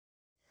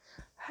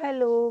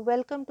Hello,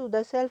 welcome to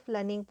the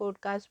Self-Learning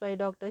Podcast by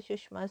Dr.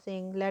 Sushma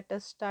Singh. Let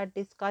us start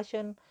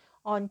discussion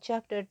on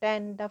Chapter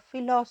 10, the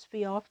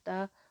Philosophy of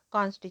the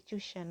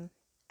Constitution.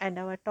 And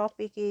our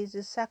topic is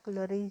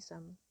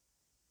secularism.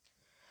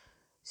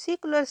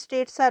 Secular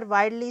states are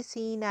widely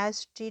seen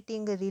as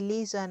treating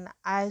religion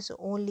as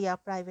only a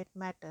private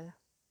matter.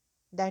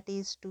 That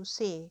is to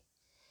say,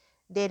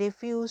 they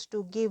refuse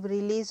to give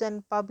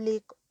religion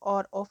public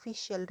or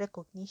official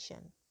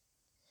recognition.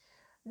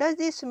 Does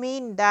this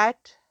mean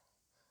that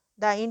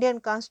the Indian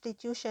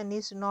Constitution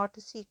is not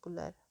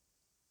secular?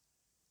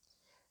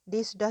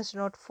 This does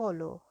not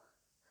follow,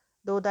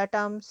 though the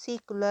term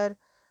secular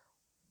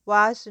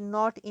was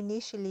not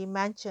initially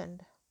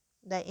mentioned.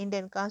 The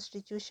Indian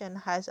Constitution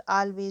has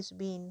always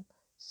been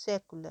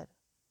secular.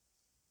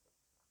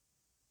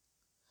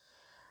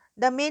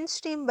 The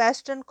mainstream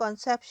Western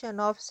conception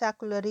of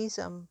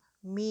secularism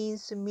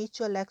means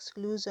mutual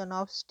exclusion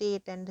of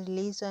state and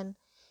religion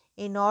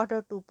in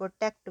order to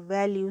protect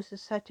values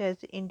such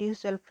as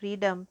individual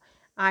freedom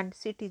and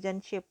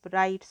citizenship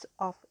rights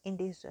of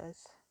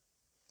individuals.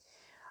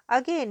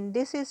 Again,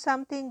 this is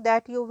something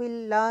that you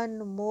will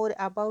learn more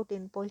about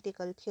in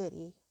political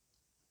theory.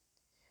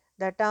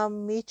 The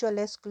term mutual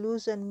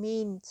exclusion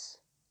means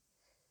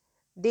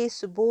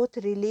this: both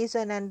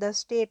religion and the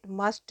state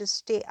must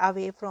stay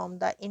away from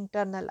the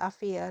internal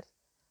affairs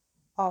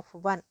of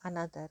one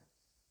another.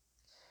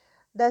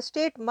 The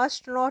state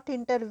must not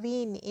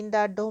intervene in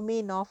the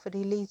domain of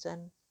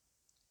religion.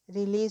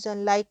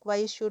 Religion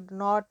likewise should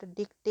not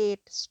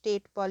dictate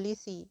state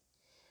policy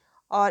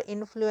or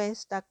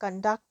influence the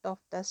conduct of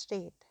the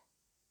state.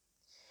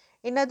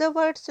 In other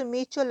words,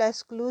 mutual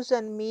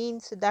exclusion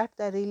means that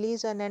the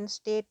religion and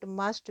state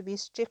must be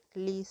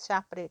strictly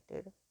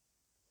separated.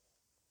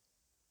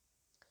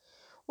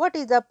 What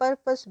is the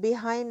purpose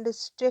behind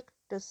strict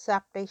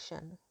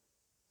separation?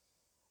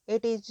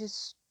 It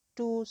is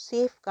to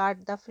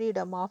safeguard the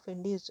freedom of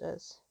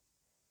individuals.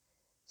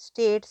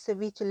 States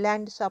which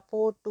lend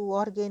support to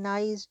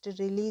organized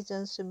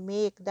religions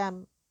make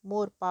them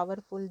more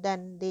powerful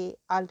than they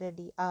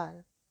already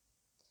are.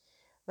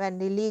 When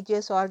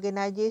religious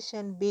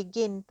organizations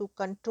begin to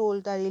control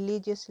the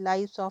religious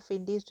lives of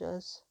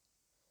individuals,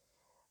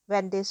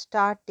 when they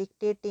start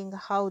dictating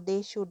how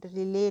they should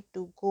relate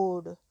to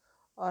God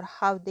or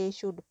how they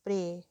should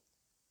pray,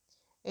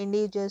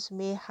 individuals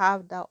may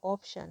have the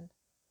option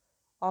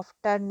of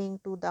turning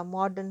to the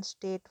modern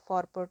state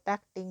for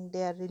protecting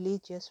their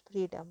religious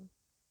freedom.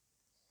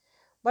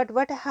 But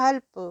what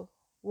help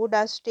would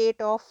a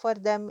state offer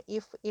them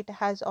if it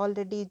has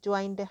already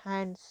joined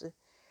hands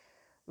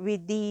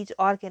with these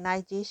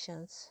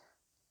organizations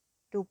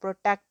to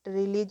protect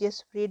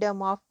religious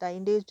freedom of the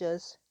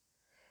individuals?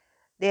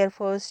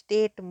 Therefore,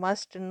 state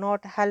must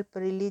not help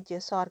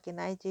religious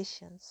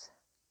organizations.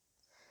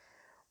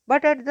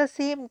 But at the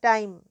same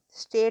time,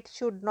 state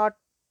should not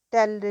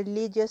tell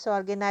religious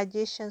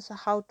organizations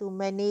how to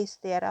manage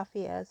their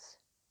affairs.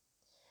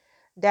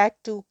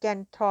 That too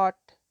can thwart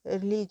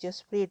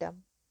religious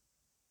freedom.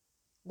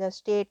 The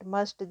state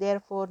must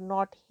therefore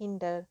not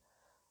hinder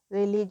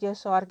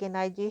religious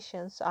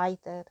organizations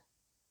either.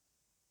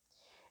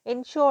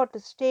 In short,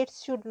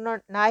 states should not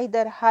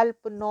neither help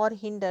nor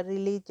hinder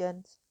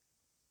religions.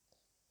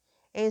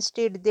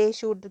 Instead, they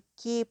should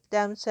keep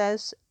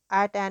themselves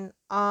at an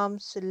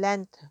arm's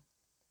length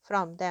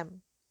from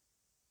them.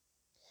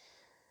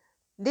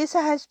 This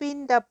has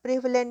been the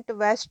prevalent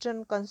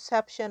Western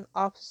conception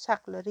of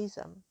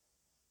secularism.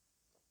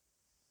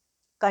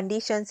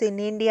 Conditions in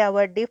India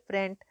were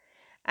different,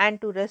 and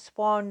to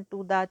respond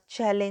to the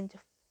challenge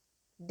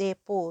they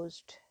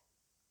posed,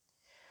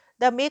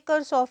 the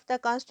makers of the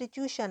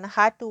Constitution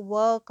had to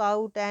work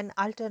out an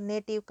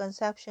alternative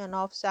conception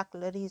of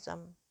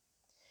secularism.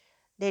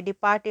 They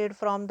departed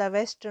from the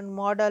Western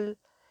model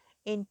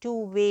in two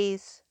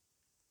ways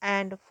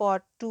and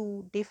for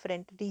two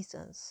different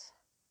reasons.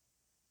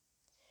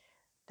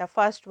 The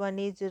first one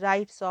is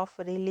rights of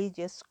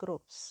religious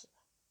groups.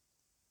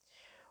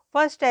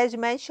 First, as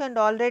mentioned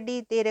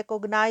already, they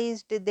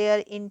recognized their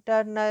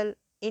internal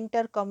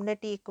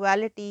inter-community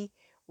equality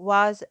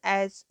was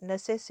as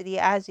necessary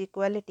as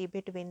equality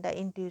between the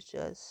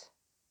individuals.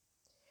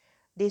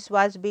 This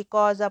was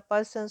because a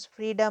person's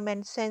freedom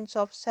and sense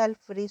of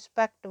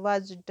self-respect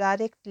was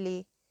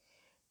directly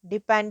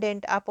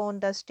dependent upon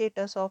the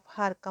status of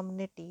her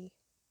community.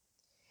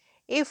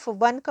 If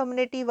one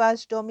community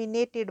was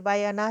dominated by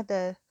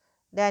another,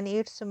 then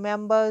its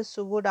members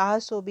would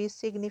also be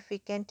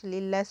significantly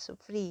less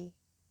free.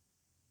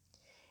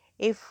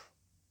 If,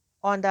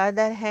 on the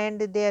other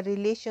hand, their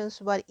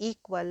relations were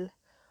equal,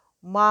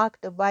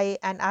 marked by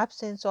an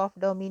absence of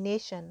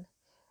domination,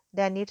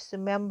 then its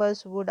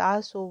members would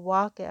also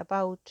walk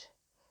about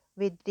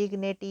with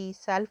dignity,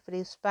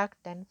 self-respect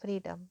and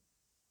freedom.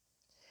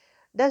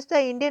 Thus,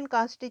 the Indian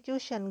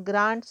Constitution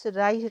grants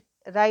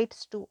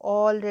rights to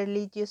all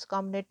religious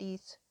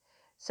communities,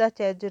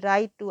 such as the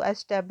right to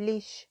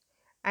establish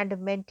and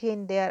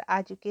maintain their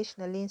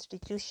educational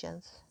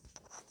institutions,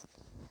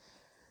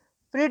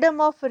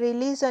 Freedom of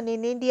religion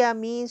in India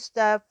means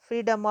the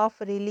freedom of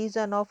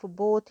religion of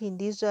both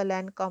individual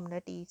and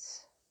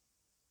communities.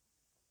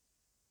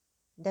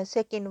 The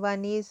second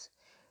one is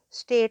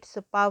state's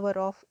power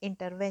of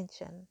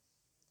intervention.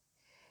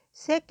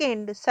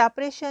 Second,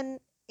 separation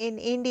in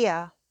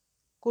India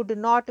could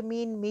not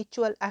mean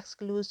mutual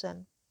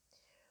exclusion.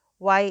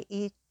 Why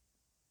is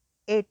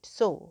it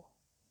so?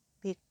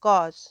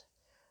 Because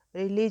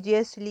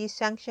religiously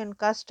sanctioned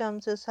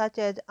customs such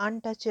as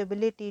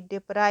untouchability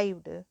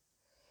deprived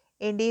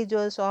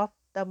individuals of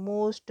the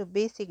most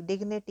basic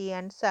dignity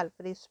and self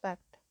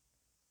respect.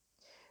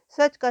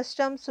 Such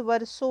customs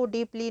were so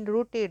deeply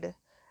rooted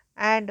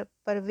and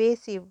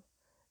pervasive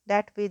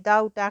that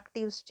without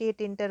active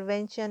state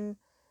intervention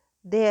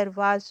there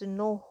was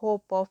no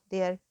hope of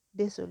their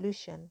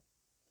dissolution.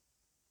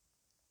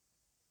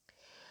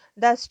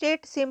 The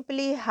state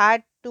simply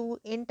had to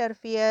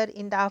interfere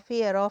in the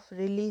affair of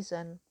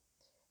religion.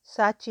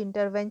 Such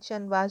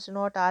intervention was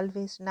not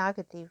always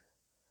negative.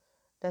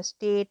 The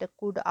state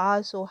could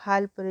also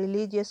help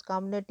religious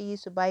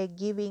communities by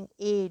giving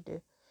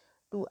aid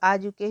to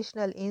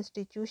educational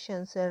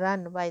institutions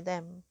run by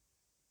them.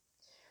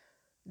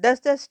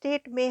 Thus, the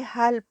state may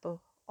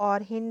help or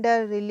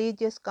hinder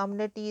religious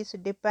communities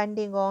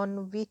depending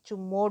on which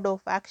mode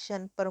of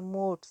action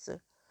promotes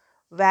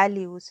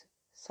values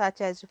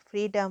such as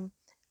freedom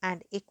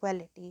and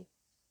equality.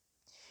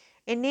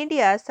 In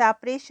India,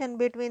 separation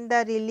between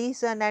the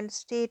religion and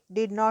state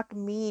did not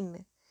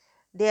mean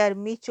their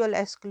mutual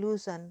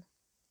exclusion,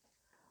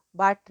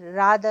 but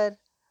rather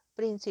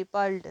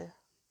principled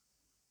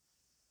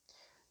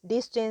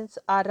distance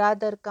are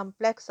rather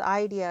complex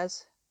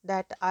ideas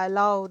that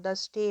allow the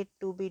state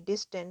to be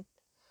distant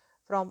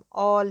from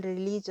all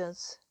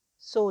religions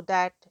so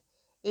that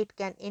it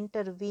can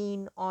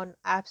intervene or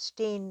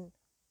abstain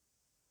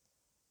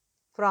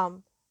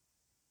from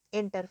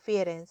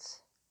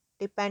interference,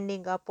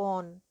 depending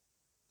upon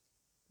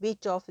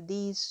which of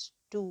these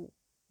two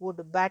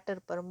would better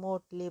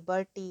promote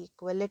liberty,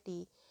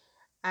 equality,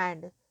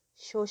 and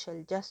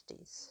social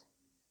justice.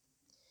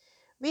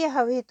 We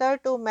have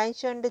hitherto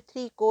mentioned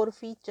three core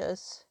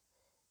features.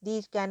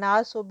 These can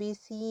also be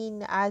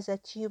seen as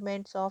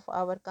achievements of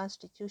our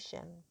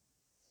Constitution.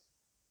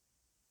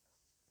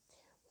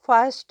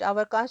 First,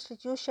 our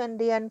Constitution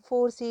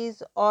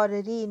reinforces or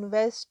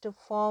reinvests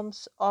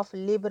forms of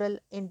liberal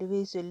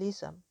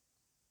individualism.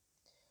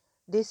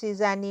 This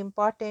is an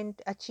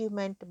important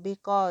achievement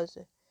because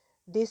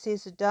this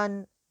is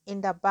done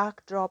in the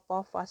backdrop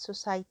of a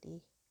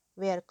society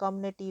where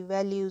community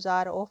values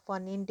are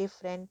often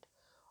indifferent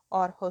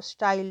or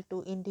hostile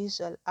to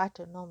individual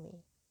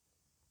autonomy.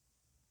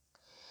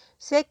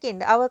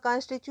 Second, our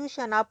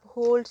Constitution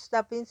upholds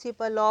the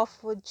principle of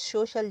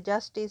social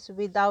justice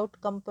without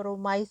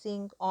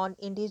compromising on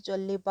individual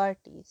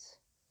liberties.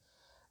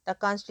 The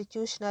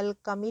constitutional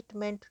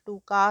commitment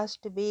to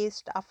caste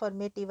based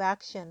affirmative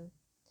action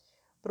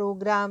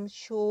program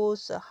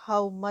shows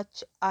how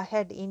much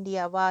ahead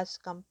India was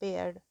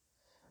compared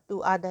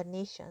to other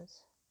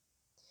nations.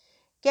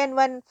 Can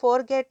one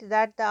forget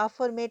that the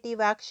affirmative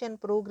action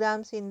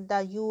programs in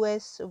the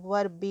US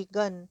were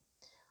begun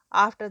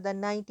after the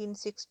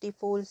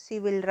 1964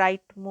 civil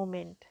rights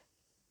movement,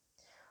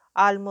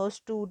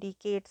 almost 2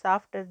 decades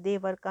after they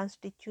were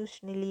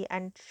constitutionally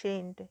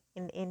enshrined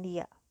in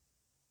India?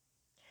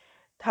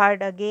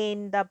 Third,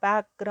 again, the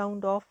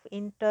background of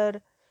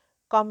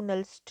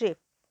intercommunal strife.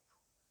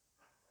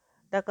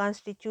 The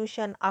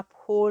Constitution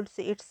upholds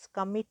its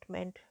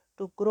commitment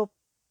to group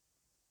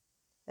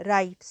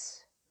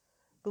rights,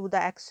 to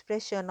the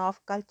expression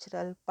of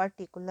cultural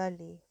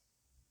particularly.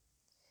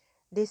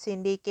 This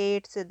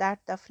indicates that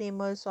the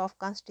framers of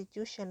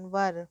Constitution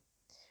were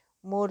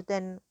more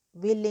than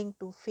willing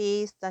to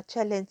face the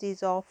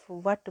challenges of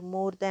what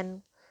more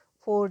than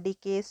 4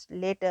 decades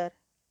later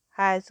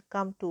has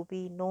come to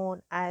be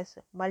known as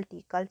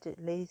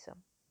multiculturalism.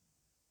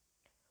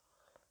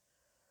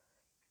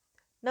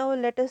 Now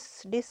let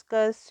us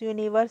discuss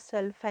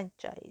universal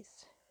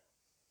franchise.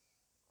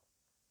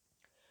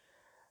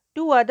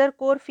 Two other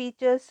core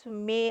features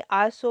may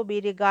also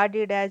be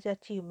regarded as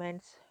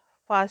achievements.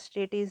 First,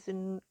 it is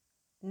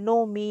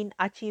no mean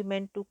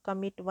achievement to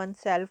commit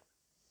oneself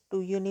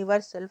to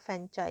universal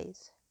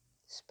franchise,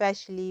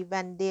 especially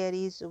when there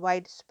is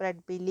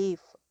widespread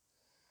belief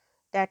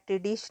that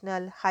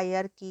traditional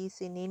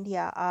hierarchies in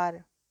India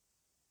are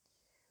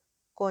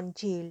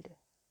congealed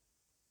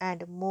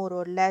and more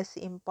or less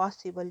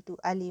impossible to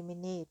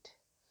eliminate,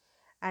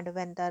 and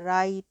when the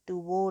right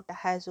to vote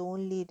has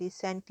only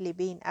recently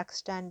been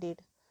extended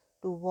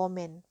to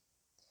women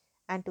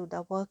and to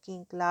the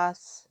working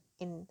class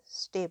in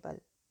stable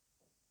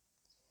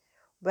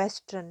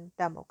Western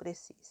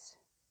democracies.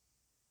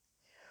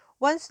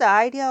 Once the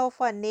idea of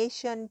a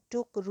nation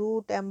took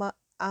root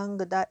among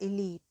the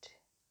elite,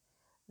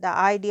 the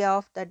idea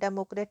of the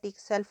democratic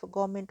self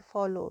government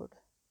followed.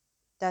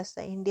 Thus,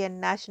 the Indian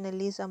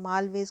nationalism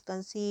always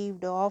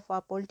conceived of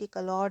a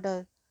political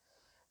order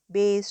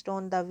based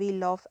on the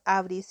will of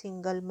every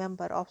single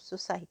member of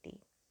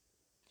society.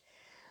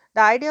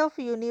 The idea of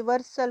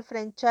universal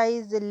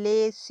franchise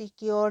lay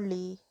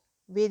securely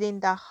within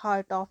the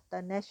heart of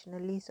the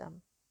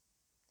nationalism.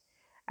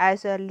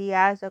 As early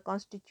as the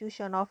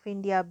Constitution of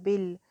India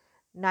Bill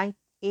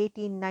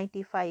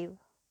 1895,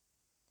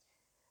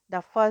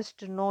 the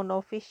first non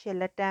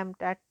official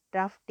attempt at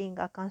drafting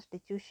a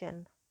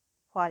constitution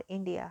for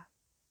India,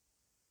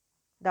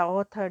 the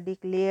author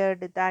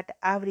declared that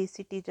every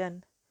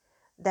citizen,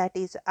 that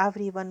is,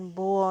 everyone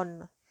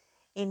born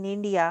in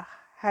India,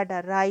 had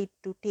a right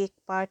to take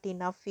part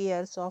in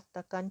affairs of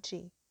the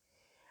country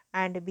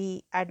and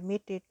be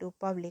admitted to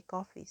public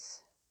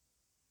office.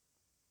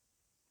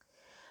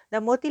 The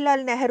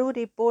Motilal Nehru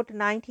Report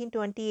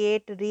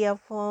 1928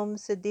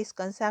 reaffirms this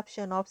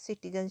conception of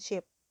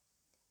citizenship,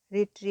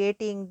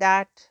 reiterating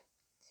that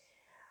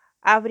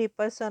every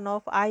person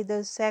of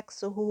either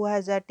sex who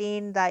has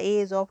attained the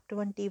age of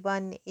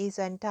 21 is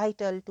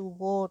entitled to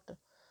vote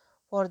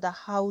for the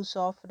House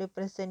of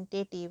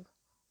Representatives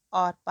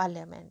or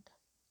Parliament.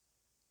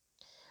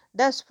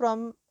 Thus,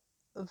 from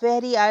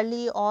very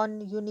early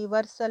on,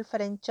 universal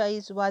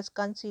franchise was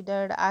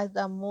considered as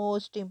the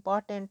most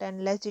important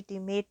and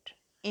legitimate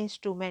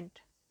instrument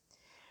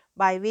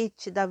by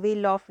which the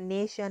will of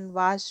nation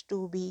was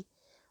to be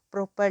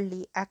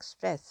properly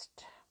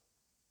expressed.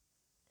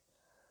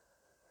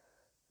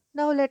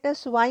 Now let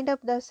us wind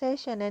up the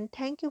session, and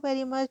thank you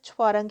very much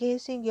for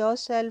engaging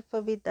yourself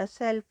with the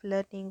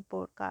self-learning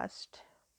podcast.